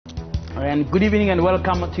And good evening and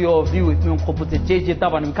welcome to your view with me, JJ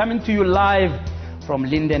Tabane. I'm coming to you live from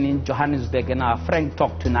Linden in Johannesburg, and our frank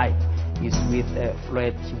talk tonight is with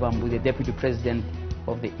Floyd Shivambu, the Deputy President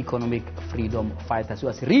of the Economic Freedom Fighters, who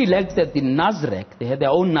was re-elected in Nasrec. They had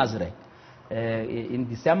their own Nasrec in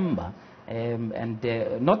December, and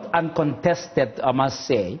not uncontested, I must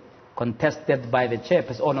say, contested by the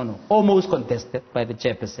chairperson, almost contested by the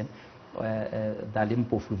chairperson,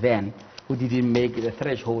 Dalimpofu then, who didn't make the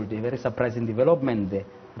threshold. A very surprising development there.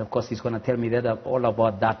 And of course, he's going to tell me that all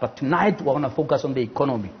about that. But tonight, we're going to focus on the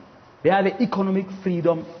economy. They are the economic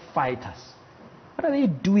freedom fighters. What are they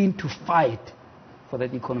doing to fight for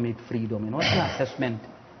that economic freedom? And what's the assessment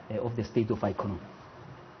of the state of our economy?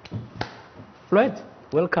 Floyd,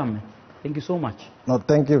 welcome. Thank you so much. No,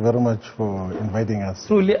 thank you very much for inviting us.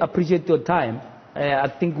 Truly appreciate your time. I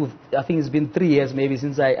think it's been 3 years maybe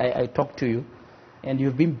since I talked to you, and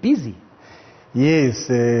you've been busy. Yes,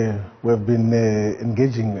 we've been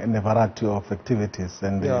engaging in a variety of activities,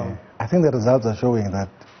 and I think the results are showing that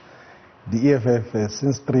the EFF,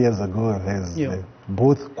 since 3 years ago, has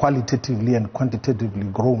both qualitatively and quantitatively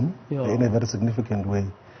grown in a very significant way.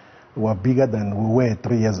 We are bigger than we were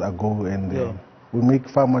 3 years ago, and we make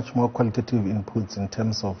far much more qualitative inputs in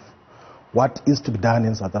terms of what is to be done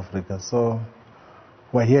in South Africa. So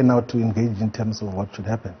we're here now to engage in terms of what should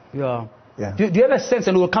happen. Yeah. Do you have a sense,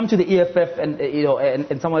 and we'll come to the EFF and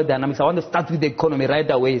and some of the dynamics. I want to start with the economy right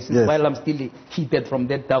away, since while I'm still heated from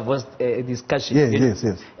that diverse discussion. Yes.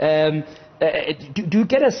 Do you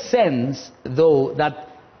get a sense, though,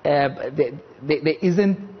 that there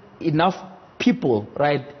isn't enough people,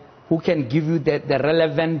 right, who can give you the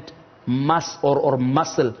relevant mass or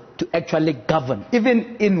muscle to actually govern,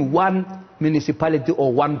 even in one municipality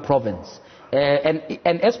or one province?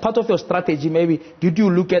 And as part of your strategy, maybe, did you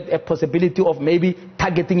look at a possibility of maybe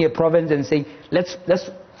targeting a province and saying, let's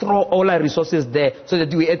throw all our resources there so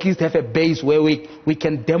that we at least have a base where we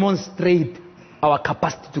can demonstrate our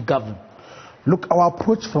capacity to govern? Look, our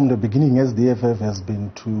approach from the beginning as the EFF has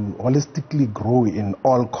been to holistically grow in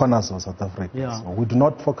all corners of South Africa. So we do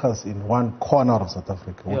not focus in one corner of South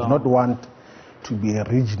Africa. We do not want to be a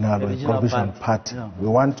regional or a provincial party. We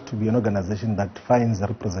want to be an organization that finds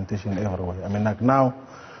representation everywhere. I mean, like now,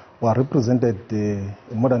 we are represented in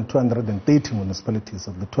more than 230 municipalities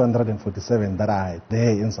of the 247 that are there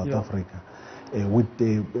in South Africa, with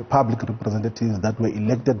the public representatives that were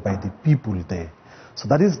elected by the people there. So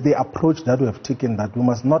that is the approach that we have taken, that we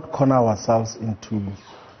must not corner ourselves into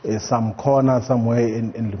some corner somewhere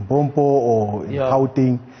in Limpopo or in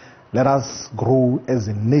Gauteng. Let us grow as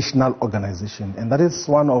a national organization. And that is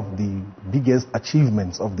one of the biggest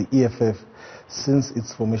achievements of the EFF since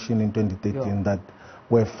its formation in 2013, that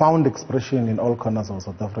we have found expression in all corners of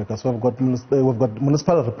South Africa. So we've got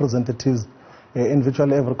municipal representatives in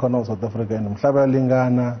virtually every corner of South Africa, in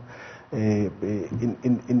Mhlaba-Lingana, in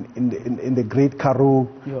the Great Karoo,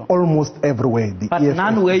 almost everywhere. But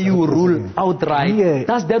none where you rule outright.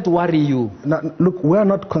 Does that worry you? Now, look, we are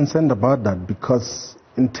not concerned about that, because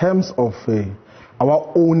in terms of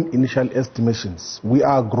our own initial estimations, we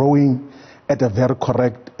are growing at a very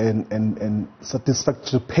correct and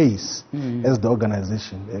satisfactory pace as the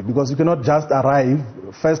organization. Because you cannot just arrive,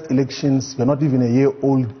 first elections, you're not even a year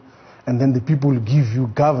old, and then the people give you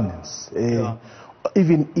governance.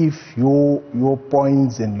 Even if your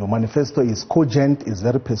points and your manifesto is cogent, is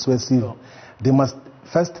very persuasive, they must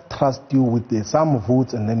first trust you with some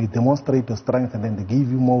votes, and then you demonstrate your strength, and then they give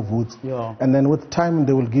you more votes, and then with time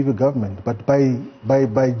they will give you government. But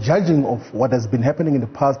by judging of what has been happening in the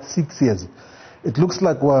past 6 years, it looks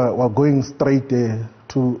like we're going straight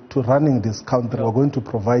to running this country. We're going to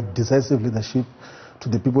provide decisive leadership to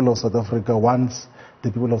the people of South Africa once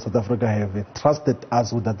the people of South Africa have entrusted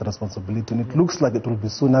us with that responsibility, and it looks like it will be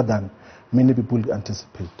sooner than many people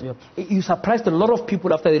anticipate. You surprised a lot of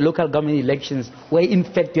people after the local government elections, where in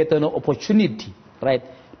fact you had an opportunity, right,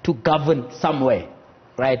 to govern somewhere,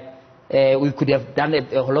 right? We could have done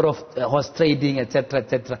a lot of horse trading,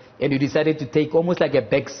 etc., and you decided to take almost like a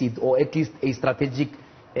backseat, or at least a strategic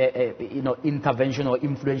intervention or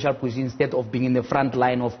influential position, instead of being in the front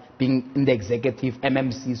line of being in the executive,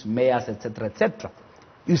 MMCs, mayors, etc.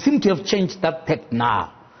 You seem to have changed that tech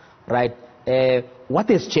now, right? What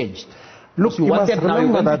has changed? Look, you must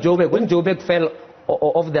remember that when Joburg fell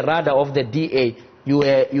off the radar of the DA,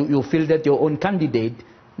 you fielded your own candidate,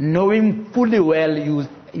 knowing fully well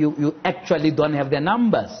you actually don't have the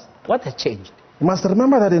numbers. What has changed? You must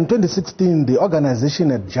remember that in 2016, the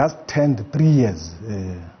organization had just turned 3 years.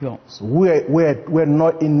 So we're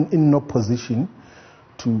not in no position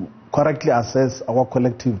to correctly assess our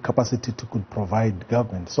collective capacity to could provide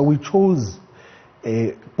government. So we chose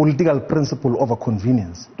a political principle over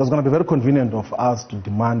convenience. It was going to be very convenient of us to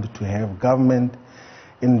demand to have government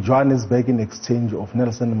in Johannesburg in exchange of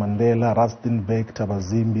Nelson Mandela, Rustenburg,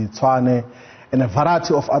 Tabazimbi, Tshwane, and a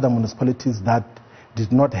variety of other municipalities that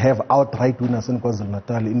did not have outright winners in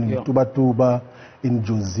KwaZulu-Natal, in Tuba, in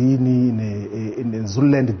Jozini, in the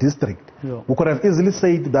Zululand district. We could have easily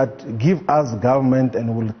said that give us government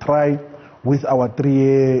and we'll try with our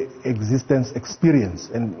 3-year existence experience.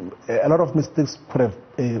 And a lot of mistakes could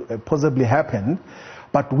have possibly happened,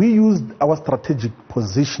 but we used our strategic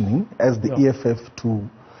positioning as the EFF to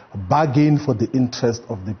bargain for the interest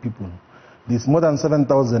of the people. There's more than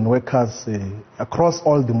 7,000 workers across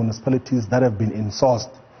all the municipalities that have been insourced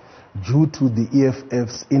due to the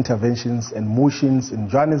EFF's interventions and motions in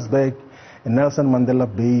Johannesburg, in Nelson Mandela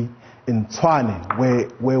Bay, in Tshwane,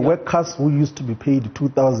 where workers who used to be paid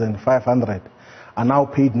 2,500 are now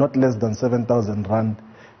paid not less than 7,000 rand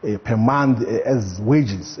per month as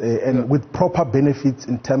wages, and with proper benefits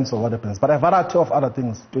in terms of what happens. But a variety of other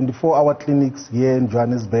things, 24-hour clinics here in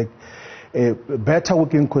Johannesburg, better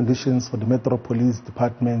working conditions for the Metro Police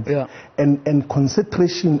Department, and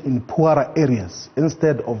concentration in poorer areas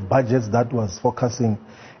instead of budgets that was focusing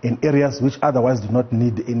in areas which otherwise do not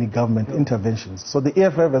need any government interventions. So the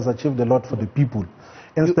EFF has achieved a lot for the people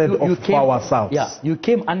instead of for ourselves. Yeah, you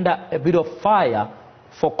came under a bit of fire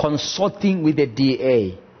for consulting with the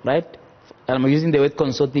DA, right? And I'm using the word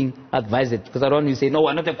consulting advised because I don't want you to say, no,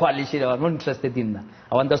 we're not a coalition, I'm not interested in that.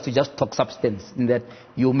 I want us to just talk substance, in that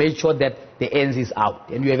you made sure that the ANC is out,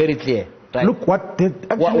 and you are very clear. Right? Look, what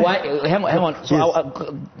did... Actually, hang on. So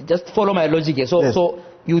yes. Just follow my logic here. So, so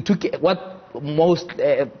you took what most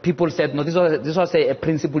people said, no, this was a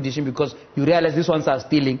principled decision because you realize these ones are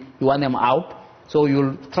stealing, you want them out, so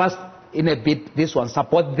you'll trust in a bit this one,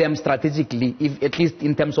 support them strategically, if, at least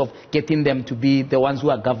in terms of getting them to be the ones who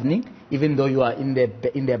are governing, even though you are in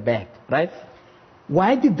their back, right?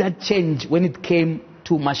 Why did that change when it came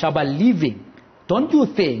to Mashaba leaving? Don't you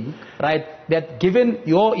think, right, that given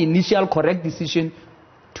your initial correct decision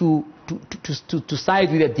to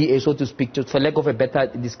side with the DA, so to speak, for lack of a better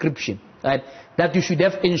description, right, that you should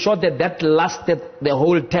have ensured that that lasted the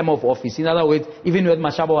whole term of office? In other words, even when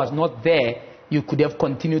Mashaba was not there, you could have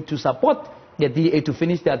continued to support the DA to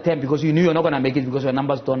finish their term because you knew you're not going to make it because your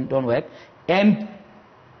numbers don't work. And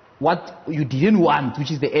what you didn't want,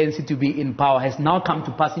 which is the ANC to be in power, has now come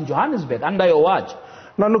to pass in Johannesburg under your watch.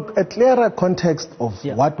 Now look, a clearer context of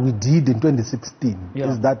what we did in 2016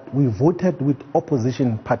 is that we voted with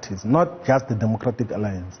opposition parties, not just the Democratic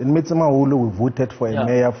Alliance. In Metsimaholo, we voted for a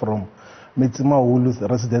mayor from Metsimaholo's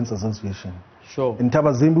Residents Association. Sure. In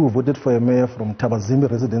Tabazimbi, we voted for a mayor from Tabazimbi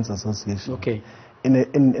Residents Association. Okay.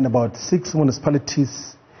 In about 6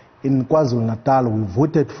 municipalities in KwaZulu-Natal, we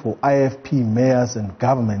voted for IFP mayors and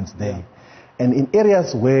governments there. And in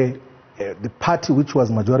areas where the party which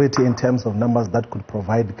was majority in terms of numbers that could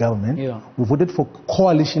provide government, we voted for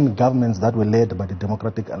coalition governments that were led by the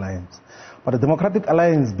Democratic Alliance. But the Democratic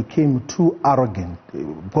Alliance became too arrogant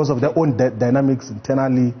because of their own dynamics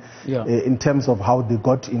internally, in terms of how they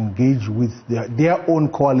got engaged with their own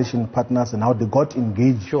coalition partners and how they got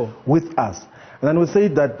engaged with us. And then we say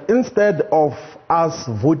that instead of us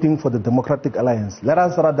voting for the Democratic Alliance, let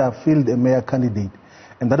us rather field a mayor candidate.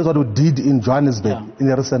 And that is what we did in Johannesburg in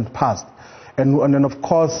the recent past. And then, of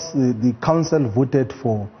course, the council voted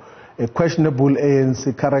for a questionable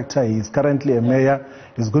ANC character. He is currently a mayor.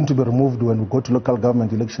 He's going to be removed when we go to local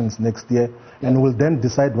government elections next year. And we'll then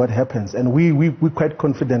decide what happens. And we're quite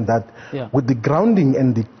confident that with the grounding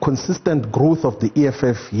and the consistent growth of the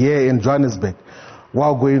EFF here in Johannesburg, we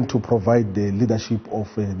are going to provide the leadership of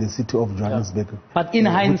the city of Johannesburg. But in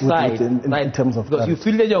hindsight, in terms of because you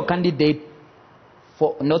fielded your candidate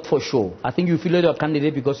not for show. I think you fielded your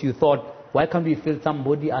candidate because you thought, why can't we field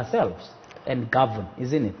somebody ourselves and govern,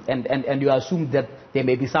 isn't it? And you assumed that there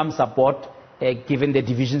may be some support, given the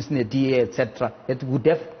divisions in the DA, etc., that would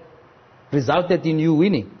have resulted in you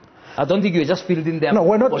winning. I don't think you're just fielding them. No,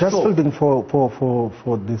 we're not just fielding for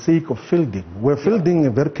the sake of fielding. We're fielding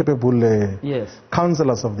very capable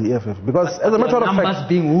councillors of the EFF. Because as a matter of fact,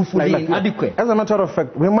 being woefully inadequate. As a matter of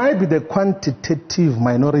fact, we might be the quantitative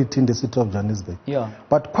minority in the city of Johannesburg.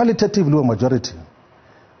 But qualitatively we're majority.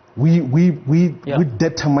 We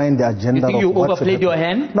determine the agenda. You think you overplayed your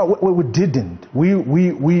hand? No, we didn't. We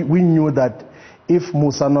knew that if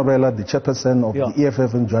Musa Nobela, the chairperson of the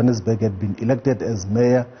EFF in Johannesburg, had been elected as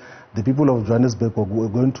mayor, the people of Johannesburg were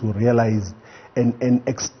going to realize and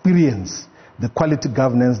experience the quality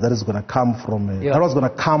governance that is going to come from that was going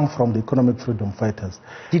to come from the economic freedom fighters.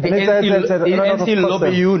 Did the ANC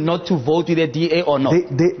lobby you not to vote with the DA or not?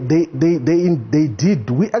 They did.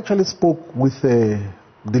 We actually spoke with the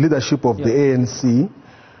leadership of the ANC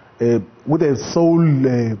with a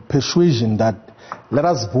sole persuasion that let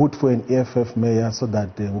us vote for an EFF mayor so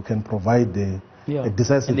that we can provide a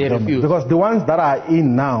decisive government. Because the ones that are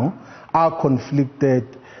in now are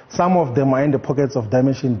conflicted. Some of them are in the pockets of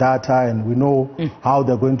dimension data, and we know how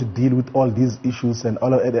they're going to deal with all these issues and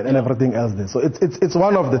everything else there. So it's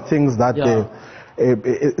one of the things that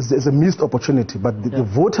it's a missed opportunity. But the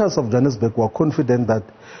voters of Johannesburg were confident that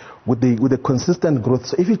with the consistent growth.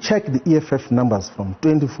 So if you check the EFF numbers from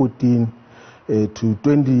 2014 to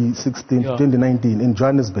 2016 to 2019 in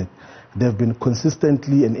Johannesburg, they've been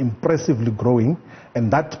consistently and impressively growing,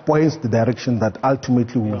 and that points the direction that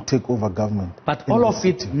ultimately will take over government. But all of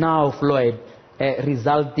it now, Floyd,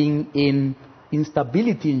 resulting in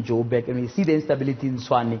instability in Joburg, and we see the instability in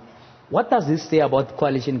Tshwane. What does this say about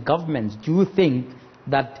coalition governments? Do you think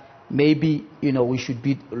that maybe we should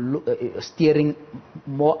be steering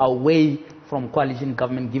more away from coalition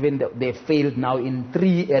government, given that they failed now in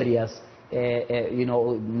 3 areas?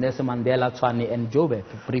 Nelson Mandela, Tshwane, and Joburg,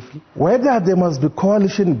 briefly. Whether there must be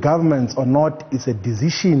coalition governments or not is a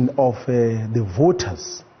decision of the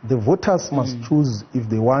voters. The voters must choose if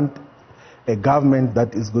they want a government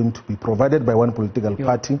that is going to be provided by one political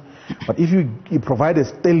party. But if you provide a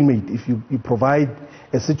stalemate, if you provide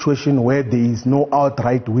a situation where there is no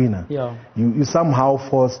outright winner, you somehow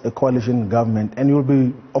force a coalition government, and you'll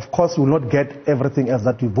be, of course, you will not get everything else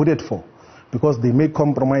that you voted for. Because they make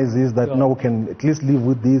compromises that we can at least live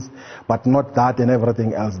with this, but not that and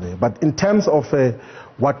everything else there. But in terms of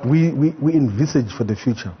what we envisage for the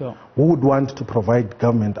future, we would want to provide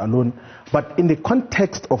government alone. But in the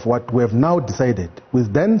context of what we have now decided, we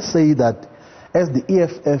then say that as the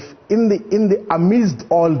EFF, amidst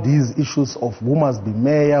all these issues of who must be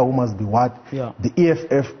mayor, who must be what, the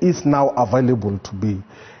EFF is now available to be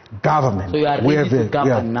government. So you are ready to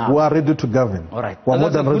govern now? We are ready to govern. All right. We are more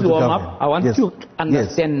than ready to govern. I want to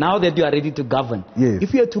understand now that you are ready to govern.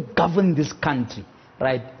 If you are to govern this country,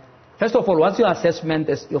 right? First of all, what's your assessment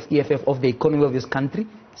of EFF of the economy of this country?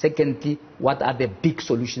 Secondly, what are the big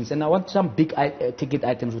solutions? And I want some big ticket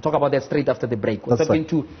items. We'll talk about that straight after the break. We're talking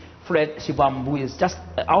to Floyd Shivambu, who has just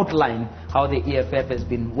outlined how the EFF has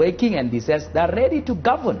been working, and he says they're ready to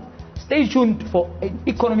govern. Stay tuned for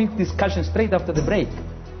economic discussion straight after the break.